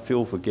may not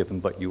feel forgiven,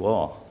 but you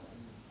are.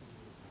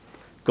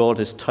 God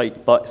has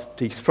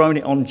he's thrown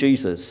it on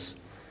Jesus,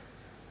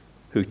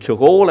 who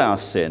took all our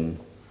sin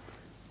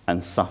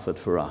and suffered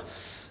for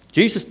us.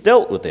 Jesus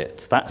dealt with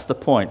it. That's the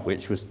point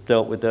which was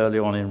dealt with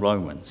earlier on in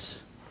Romans.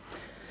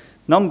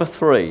 Number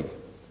three,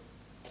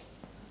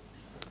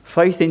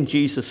 faith in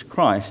Jesus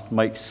Christ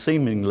makes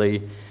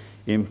seemingly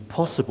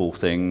impossible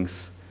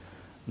things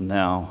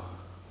now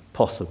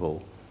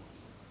possible.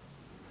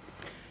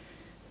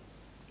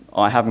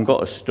 I haven't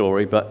got a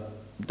story, but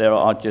there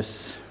are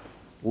just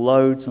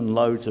loads and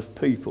loads of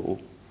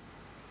people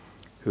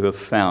who have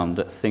found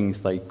that things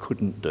they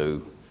couldn't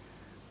do,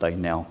 they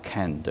now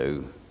can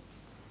do.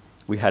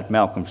 We had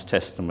Malcolm's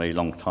testimony a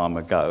long time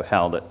ago,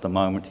 how that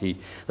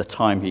the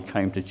time he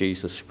came to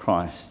Jesus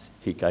Christ,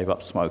 he gave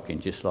up smoking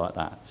just like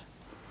that.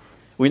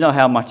 We know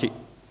how much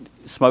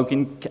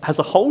smoking has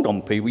a hold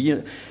on people.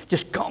 You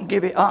just can't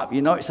give it up.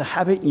 You know, it's a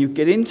habit and you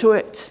get into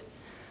it.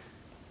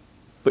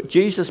 But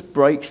Jesus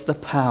breaks the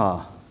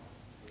power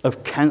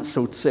of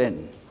cancelled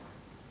sin.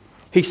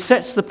 He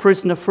sets the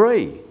prisoner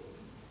free.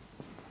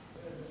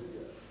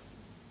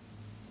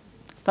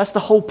 That's the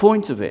whole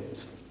point of it.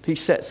 He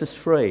sets us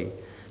free.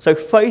 So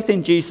faith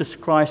in Jesus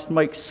Christ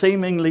makes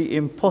seemingly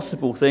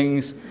impossible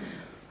things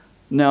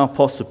now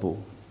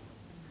possible.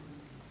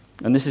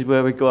 And this is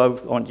where we go. I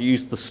want to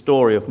use the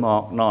story of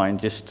Mark 9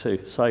 just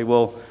to say,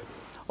 well,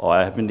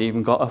 I haven't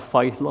even got a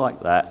faith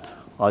like that.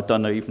 I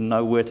don't even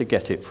know where to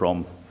get it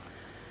from.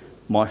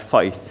 My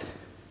faith,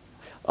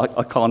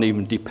 I can't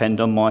even depend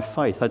on my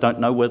faith. I don't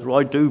know whether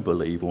I do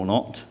believe or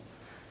not.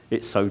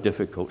 It's so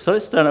difficult. So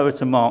let's turn over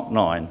to Mark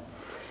 9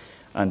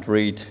 and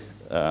read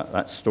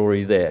that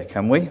story there,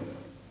 can we?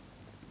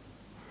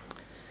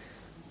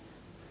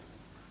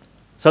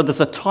 So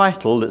there's a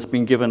title that's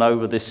been given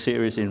over this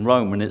series in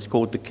Rome, and it's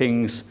called The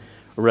King's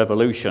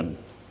Revolution.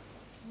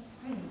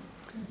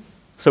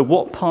 So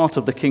what part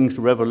of the King's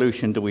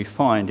Revolution do we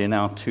find in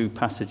our two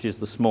passages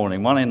this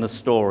morning? One in the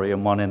story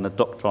and one in the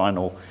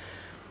doctrinal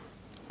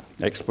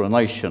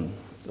explanation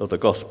of the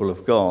gospel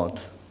of God.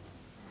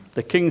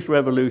 The King's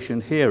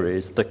Revolution here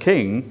is the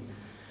king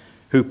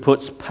who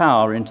puts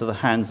power into the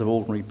hands of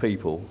ordinary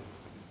people.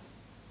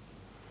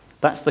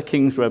 That's the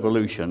King's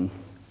Revolution.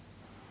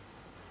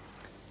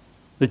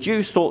 The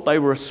Jews thought they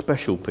were a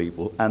special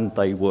people, and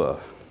they were.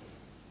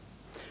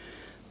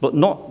 But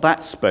not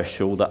that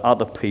special that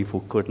other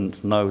people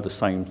couldn't know the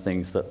same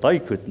things that they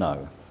could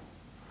know.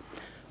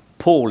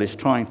 Paul is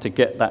trying to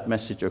get that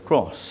message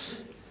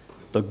across.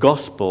 The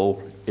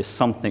gospel is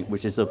something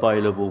which is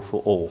available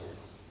for all.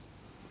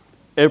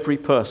 Every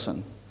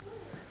person,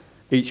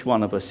 each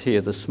one of us here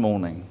this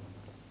morning.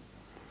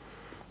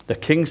 The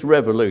King's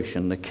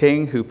Revolution, the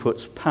king who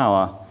puts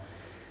power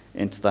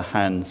into the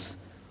hands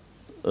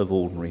of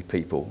ordinary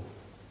people.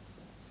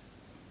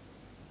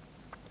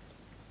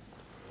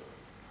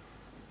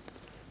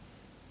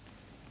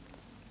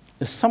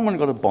 Has someone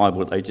got a Bible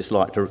that they just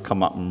like to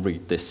come up and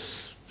read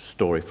this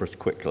story for us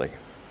quickly?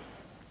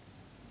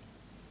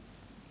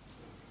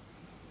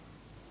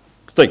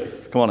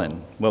 Steve, come on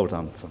in. Well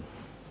done, son.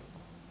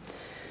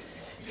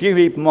 If you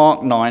read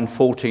Mark 9,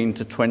 14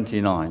 to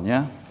 29,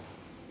 yeah?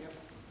 Yep.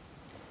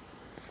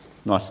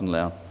 Nice and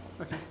loud.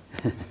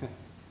 Okay.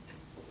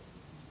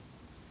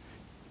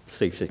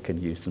 Steve said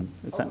can use them.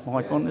 Is that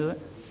mic on, is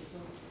it?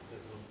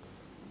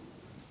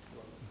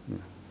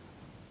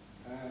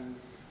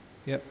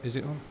 Yep, is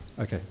it on?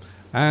 Okay.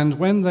 And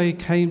when they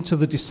came to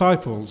the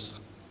disciples,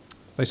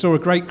 they saw a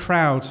great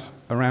crowd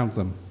around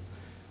them,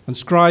 and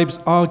scribes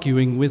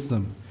arguing with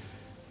them.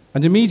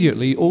 And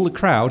immediately all the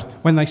crowd,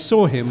 when they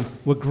saw him,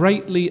 were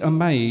greatly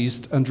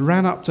amazed and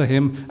ran up to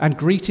him and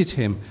greeted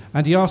him.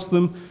 And he asked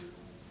them,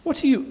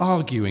 "What are you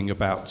arguing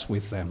about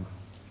with them?"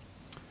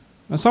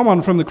 And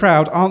someone from the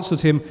crowd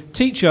answered him,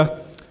 "Teacher,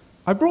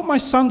 I brought my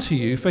son to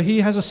you, for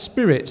he has a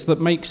spirit that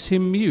makes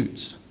him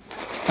mute.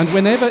 And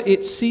whenever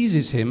it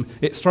seizes him,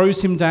 it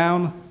throws him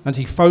down, and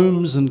he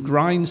foams and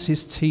grinds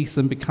his teeth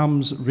and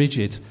becomes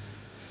rigid.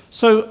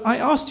 So I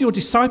asked your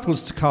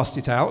disciples to cast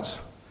it out,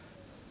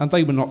 and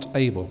they were not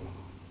able."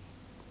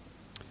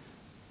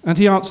 And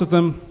he answered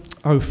them,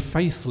 "O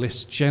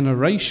faithless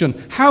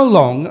generation, how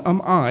long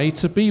am I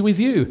to be with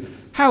you?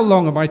 How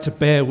long am I to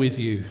bear with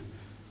you?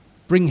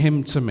 Bring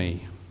him to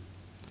me."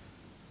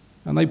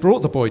 And they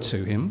brought the boy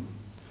to him.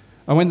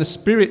 And when the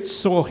spirit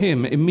saw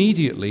him,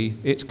 immediately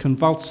it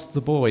convulsed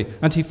the boy,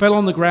 and he fell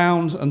on the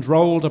ground and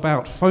rolled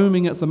about,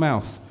 foaming at the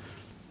mouth.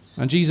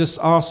 And Jesus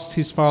asked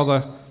his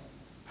father,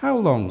 "How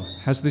long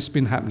has this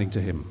been happening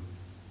to him?"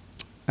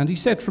 And he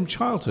said, "From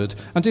childhood,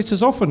 and it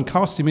has often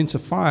cast him into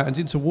fire and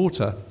into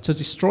water to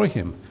destroy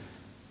him.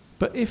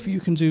 But if you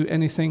can do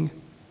anything,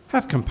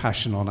 have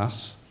compassion on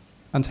us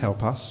and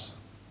help us."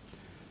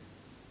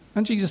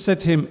 And Jesus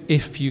said to him,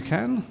 "If you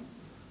can,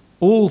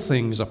 all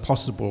things are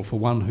possible for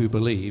one who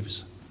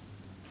believes."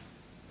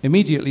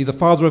 Immediately the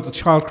father of the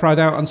child cried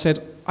out and said,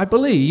 "I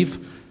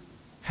believe,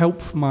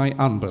 help my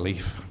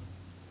unbelief."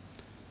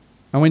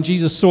 And when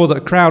Jesus saw that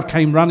a crowd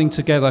came running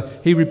together,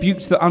 he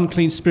rebuked the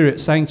unclean spirit,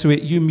 saying to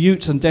it, "You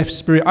mute and deaf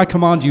spirit, I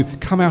command you,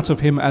 come out of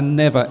him and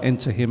never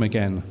enter him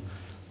again."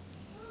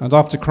 And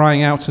after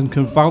crying out and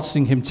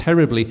convulsing him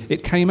terribly,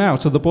 it came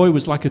out, and the boy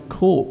was like a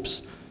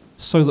corpse,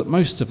 so that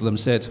most of them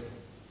said,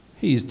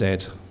 "He is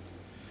dead."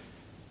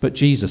 But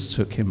Jesus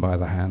took him by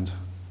the hand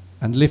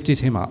and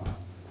lifted him up,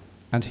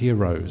 and he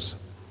arose.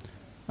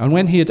 And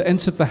when he had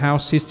entered the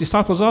house, his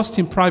disciples asked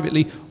him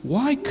privately,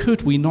 "Why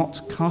could we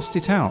not cast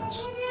it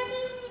out?"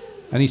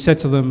 And he said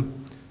to them,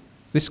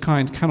 "This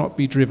kind cannot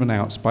be driven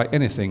out by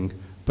anything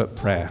but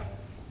prayer."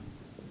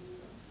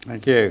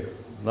 Thank you.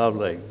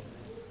 Lovely.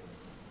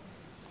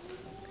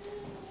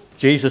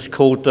 Jesus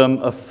called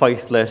them a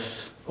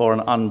faithless or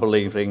an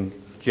unbelieving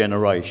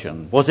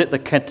generation. Was it the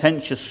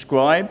contentious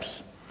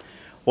scribes?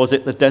 Was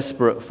it the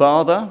desperate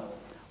father?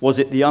 Was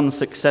it the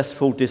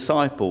unsuccessful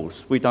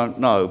disciples? We don't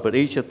know, but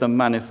each of them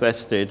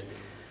manifested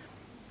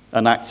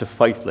an act of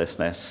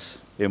faithlessness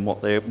in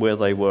where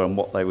they were and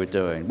what they were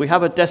doing. We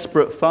have a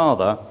desperate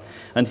father,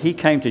 and he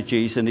came to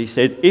Jesus and he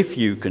said, "If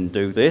you can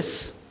do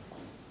this,"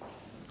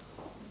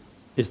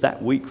 is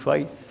that weak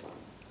faith?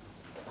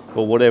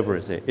 Or whatever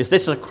is it? Is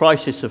this a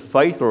crisis of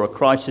faith or a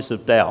crisis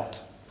of doubt?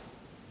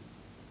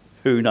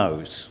 Who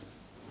knows?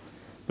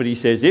 But he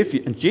says, "If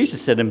you," and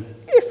Jesus said to him,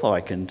 "If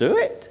I can do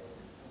it."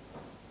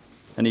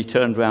 And he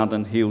turned round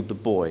and healed the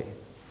boy.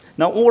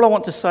 Now all I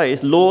want to say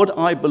is, Lord,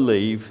 I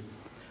believe,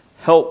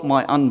 help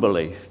my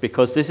unbelief,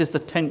 because this is the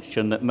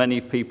tension that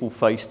many people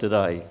face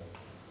today.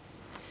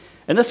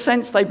 In a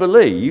sense, they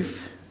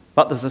believe,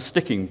 but there's a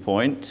sticking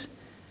point,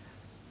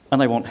 and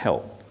they want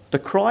help. The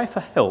cry for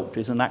help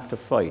is an act of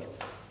faith.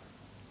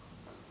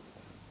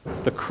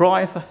 The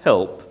cry for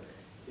help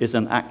is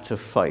an act of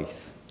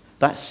faith.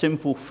 That's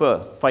simple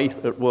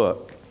faith at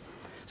work.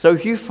 So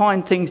if you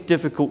find things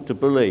difficult to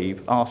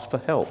believe, ask for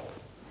help.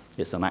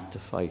 It's an act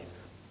of faith.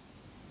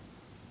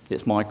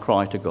 It's my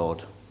cry to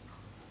God.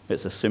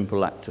 It's a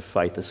simple act of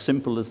faith, as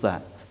simple as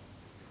that.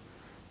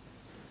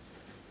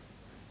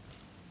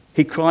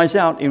 He cries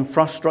out in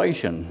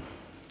frustration.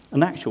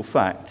 In actual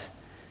fact,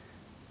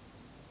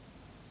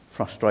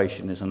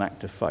 frustration is an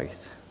act of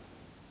faith,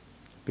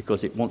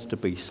 because it wants to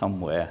be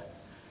somewhere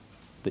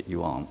that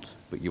you aren't,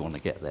 but you want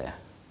to get there.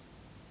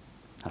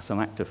 That's an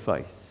act of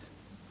faith.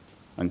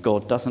 And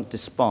God doesn't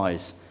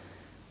despise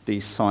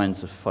these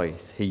signs of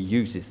faith. He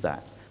uses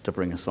that to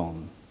bring us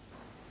on.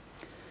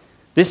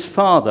 This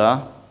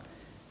father,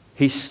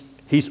 he's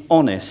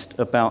honest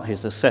about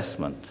his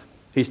assessment.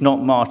 He's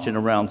not marching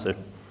around to,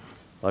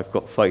 "I've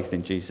got faith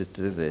in Jesus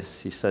to do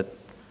this." He said,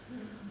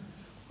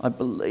 "I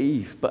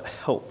believe, but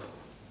help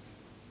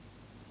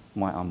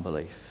my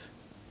unbelief."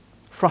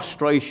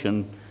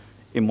 Frustration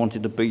in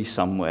wanting to be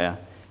somewhere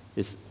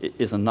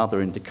is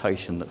another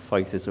indication that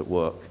faith is at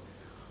work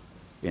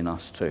in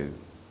us too.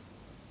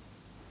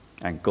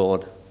 And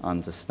God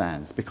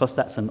understands, because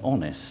that's an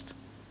honest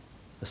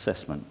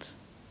assessment.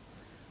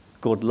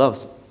 God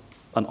loves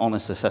an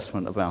honest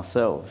assessment of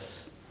ourselves.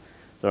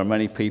 There are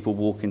many people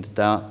walking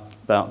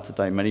about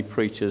today, many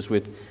preachers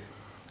with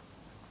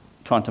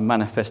trying to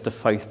manifest a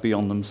faith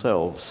beyond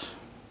themselves.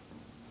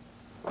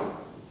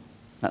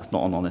 That's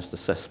not an honest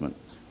assessment.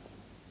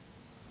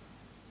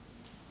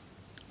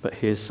 But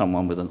here's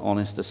someone with an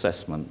honest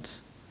assessment.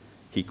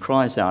 He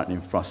cries out in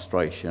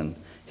frustration.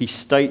 He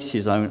states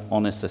his own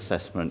honest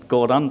assessment.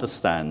 God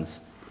understands,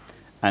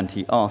 and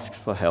he asks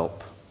for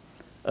help,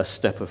 a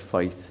step of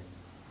faith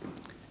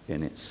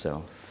in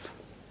itself.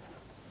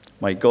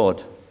 May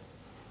God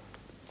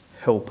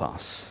help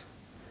us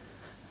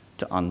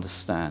to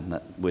understand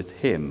that with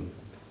him,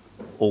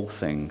 all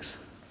things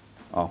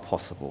are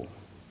possible.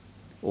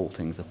 All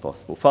things are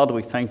possible. Father,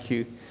 we thank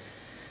you.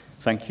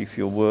 Thank you for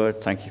your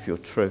word. Thank you for your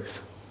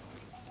truth.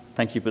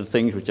 Thank you for the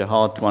things which are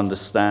hard to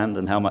understand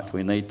and how much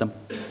we need them.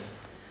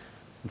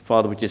 And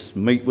Father, would just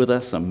meet with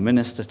us and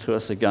minister to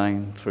us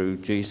again through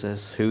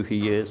Jesus, who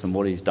he is and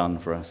what he's done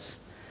for us.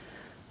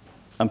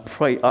 And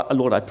pray,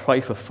 Lord, I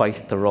pray for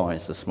faith to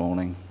rise this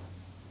morning.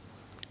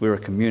 We're a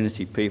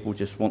community, people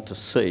just want to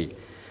see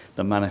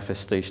the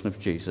manifestation of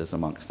Jesus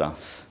amongst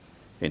us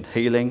in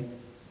healing,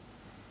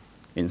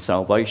 in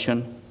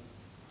salvation,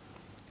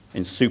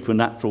 in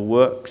supernatural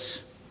works,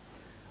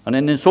 and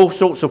then there's all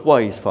sorts of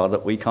ways, Father,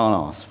 that we can't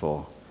ask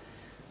for.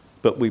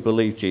 But we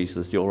believe,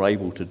 Jesus, you're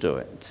able to do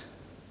it.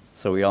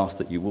 So we ask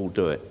that you will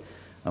do it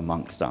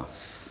amongst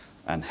us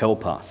and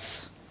help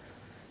us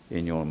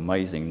in your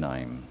amazing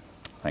name.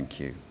 Thank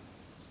you.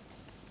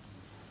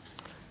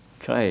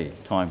 Okay,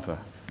 time for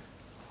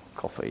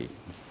coffee.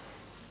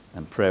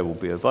 And prayer will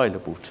be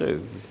available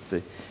too.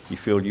 If you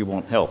feel you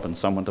want help and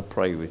someone to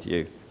pray with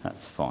you,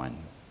 that's fine.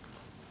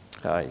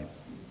 Okay.